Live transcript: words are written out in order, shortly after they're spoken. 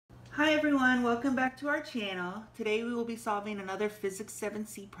Hi everyone, welcome back to our channel. Today we will be solving another Physics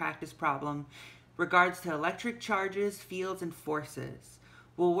 7C practice problem regards to electric charges, fields, and forces.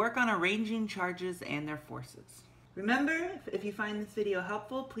 We'll work on arranging charges and their forces. Remember, if you find this video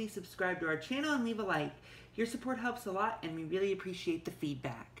helpful, please subscribe to our channel and leave a like. Your support helps a lot and we really appreciate the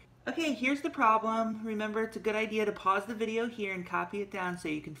feedback. Okay, here's the problem. Remember, it's a good idea to pause the video here and copy it down so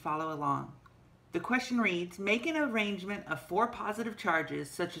you can follow along. The question reads, make an arrangement of 4 positive charges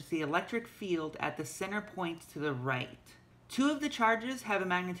such as the electric field at the center points to the right. 2 of the charges have a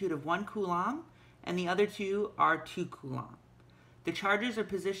magnitude of 1 coulomb and the other 2 are 2 coulomb. The charges are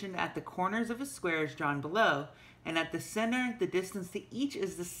positioned at the corners of a square as drawn below, and at the center the distance to each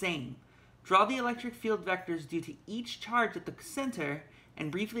is the same. Draw the electric field vectors due to each charge at the center and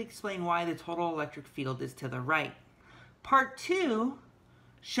briefly explain why the total electric field is to the right. Part 2.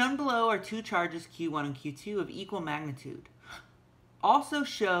 Shown below are 2 charges Q1 and Q2 of equal magnitude. Also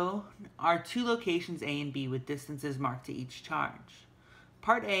shown are 2 locations A and B with distances marked to each charge.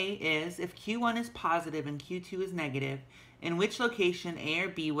 Part A is if Q1 is positive and Q2 is negative, in which location A or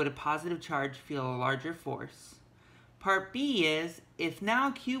B would a positive charge feel a larger force? Part B is if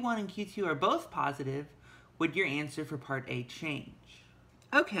now Q1 and Q2 are both positive, would your answer for Part A change?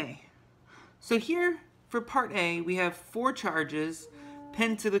 Okay, so here for Part A we have 4 charges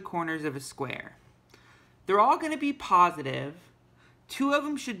pinned to the corners of a square. They're all going to be positive. 2 of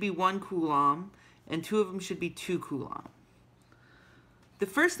them should be 1 coulomb and 2 of them should be 2 coulomb. The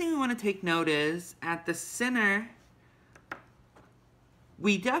first thing we want to take note is at the center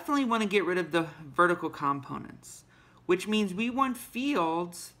we definitely want to get rid of the vertical components, which means we want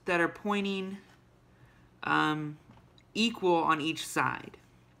fields that are pointing equal on each side.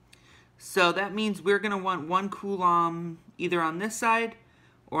 So that means we're going to want 1 coulomb either on this side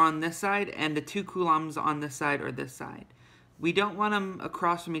or on this side, and the 2 coulombs on this side or this side. We don't want them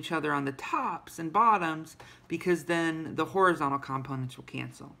across from each other on the tops and bottoms because then the horizontal components will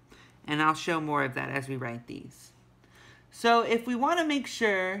cancel. And I'll show more of that as we write these. So if we want to make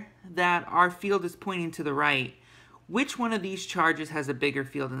sure that our field is pointing to the right, which one of these charges has a bigger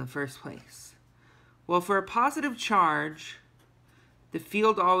field in the first place? Well, for a positive charge, the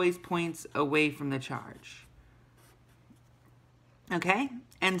field always points away from the charge. Okay?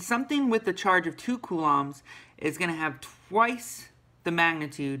 And something with the charge of 2 coulombs is going to have twice the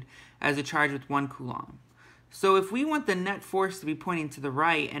magnitude as a charge with 1 coulomb. So if we want the net force to be pointing to the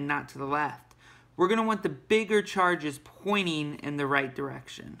right and not to the left, we're going to want the bigger charges pointing in the right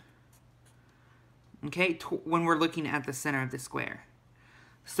direction. Okay? When we're looking at the center of the square.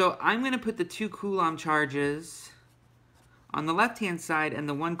 So I'm going to put the 2 coulomb charges on the left-hand side and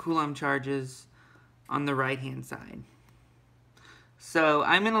the 1 coulomb charges on the right-hand side. So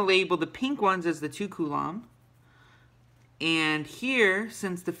I'm going to label the pink ones as the 2 coulomb. And here,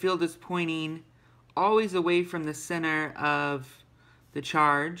 since the field is pointing always away from the center of the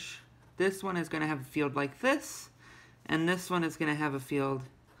charge, this one is going to have a field like this, and this one is going to have a field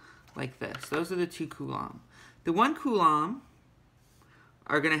like this. Those are the 2 coulomb. The 1 coulomb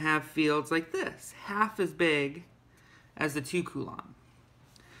are going to have fields like this, half as big as the 2 coulomb.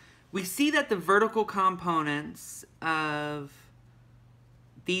 We see that the vertical components of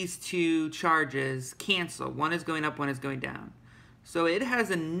these 2 charges cancel. One is going up, one is going down. So it has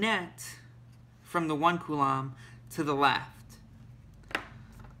a net from the 1 coulomb to the left.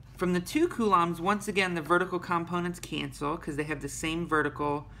 From the 2 coulombs, once again, the vertical components cancel because they have the same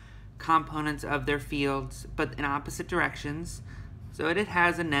vertical components of their fields, but in opposite directions. So it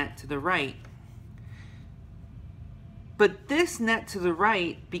has a net to the right. But this net to the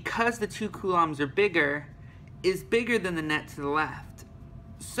right, because the 2 coulombs are bigger, is bigger than the net to the left.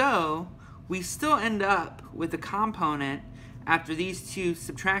 So we still end up with a component after these 2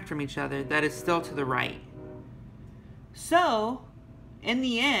 subtract from each other that is still to the right. So in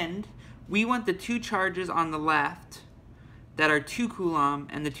the end, we want the 2 charges on the left that are 2 coulomb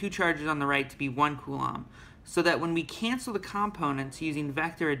and the 2 charges on the right to be 1 coulomb, so that when we cancel the components using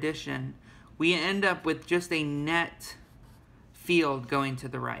vector addition, we end up with just a net field going to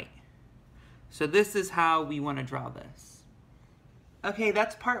the right. So this is how we want to draw this. Okay,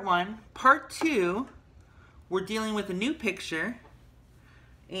 that's part 1. Part 2, we're dealing with a new picture,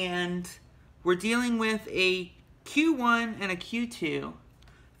 and we're dealing with a Q1 and a Q2.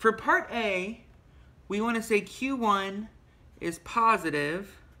 For part A, we want to say Q1 is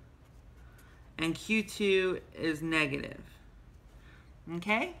positive and Q2 is negative.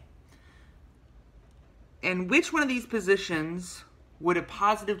 Okay? And which one of these positions would a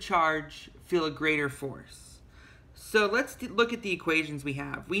positive charge feel a greater force? So let's look at the equations we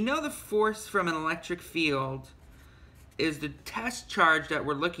have. We know the force from an electric field is the test charge that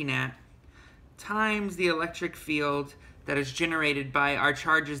we're looking at times the electric field that is generated by our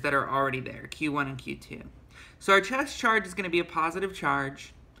charges that are already there, Q1 and Q2. So our test charge is going to be a positive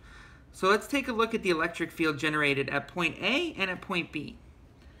charge. So let's take a look at the electric field generated at point A and at point B.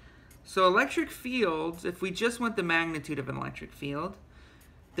 So electric fields, if we just want the magnitude of an electric field,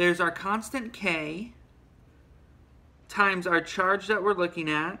 there's our constant K times our charge that we're looking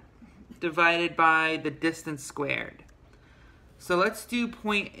at divided by the distance squared. So let's do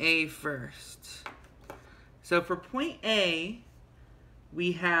point A first. So for point A,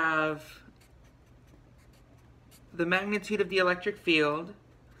 we have the magnitude of the electric field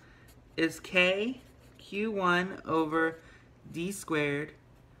is K Q1 over D squared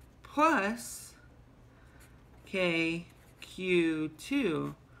plus K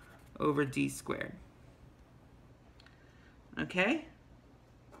Q2 over D squared. Okay?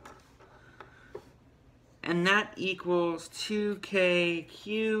 And that equals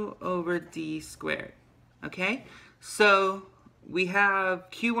 2kq over d squared. Okay? So we have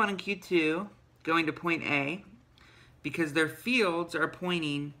Q1 and Q2 going to point A because their fields are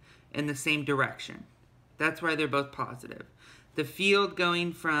pointing in the same direction. That's why they're both positive. The field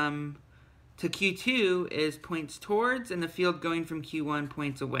going from to Q2 is points towards, and the field going from Q1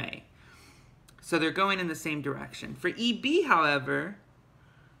 points away. So they're going in the same direction. For EB, however,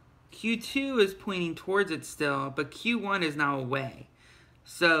 Q2 is pointing towards it still, but Q1 is now away.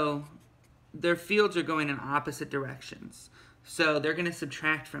 So their fields are going in opposite directions. So they're going to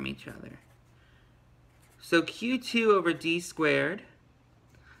subtract from each other. So Q2 over D squared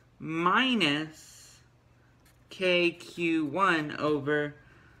minus KQ1 over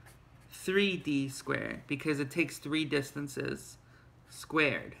 3D squared, because it takes 3 distances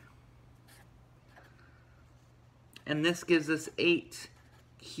squared. And this gives us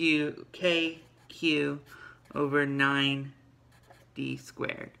 8KQ over 9D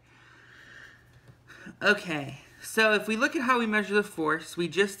squared. Okay, so if we look at how we measure the force, we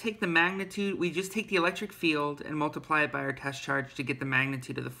just take the magnitude, we just take the electric field and multiply it by our test charge to get the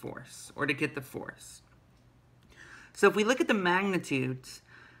magnitude of the force, or to get the force. So if we look at the magnitudes,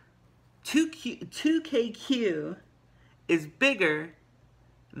 2kq is bigger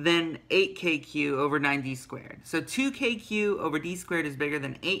than 8kq over 9d squared. So 2kq over d squared is bigger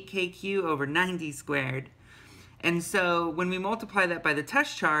than 8kq over 9d squared. And so when we multiply that by the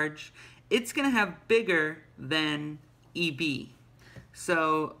test charge, it's going to have bigger than EB.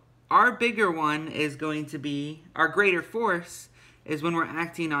 So our bigger one is going to be, our greater force is when we're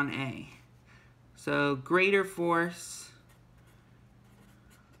acting on A. So greater force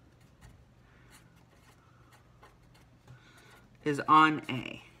is on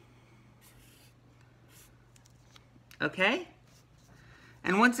A. Okay?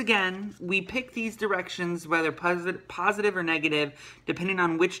 And once again, we pick these directions, whether positive or negative, depending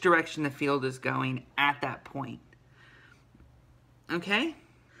on which direction the field is going at that point. Okay?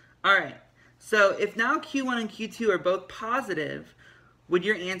 Alright, so if now Q1 and Q2 are both positive, would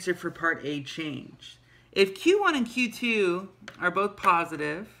your answer for part A change? If Q1 and Q2 are both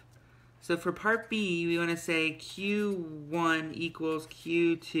positive, so for part B, we want to say Q1 equals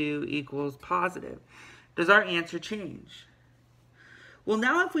Q2 equals positive. Does our answer change? Well,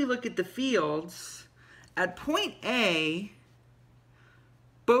 now if we look at the fields, at point A,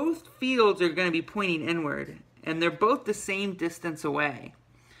 both fields are going to be pointing inward, and they're both the same distance away.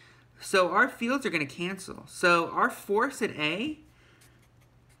 So our fields are going to cancel. So our force at A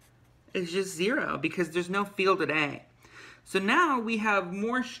is just 0 because there's no field at A. So now we have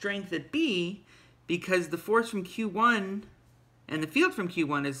more strength at B because the force from Q1 and the field from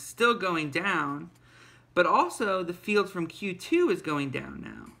Q1 is still going down, but also the field from Q2 is going down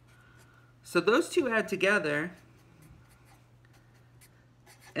now. So those two add together,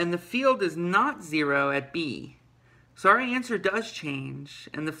 and the field is not 0 at B. So our answer does change,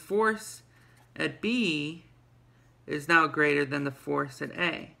 and the force at B is now greater than the force at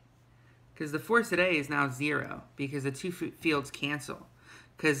A. Because the force at A is now 0, because the two fields cancel.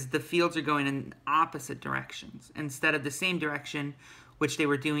 Because the fields are going in opposite directions, instead of the same direction which they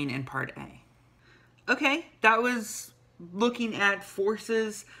were doing in part A. Okay, that was looking at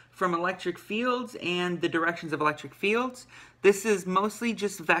forces from electric fields and the directions of electric fields. This is mostly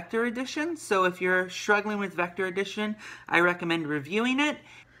just vector addition, so if you're struggling with vector addition, I recommend reviewing it.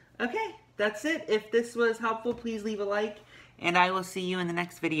 Okay, that's it. If this was helpful, please leave a like, and I will see you in the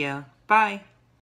next video. Bye!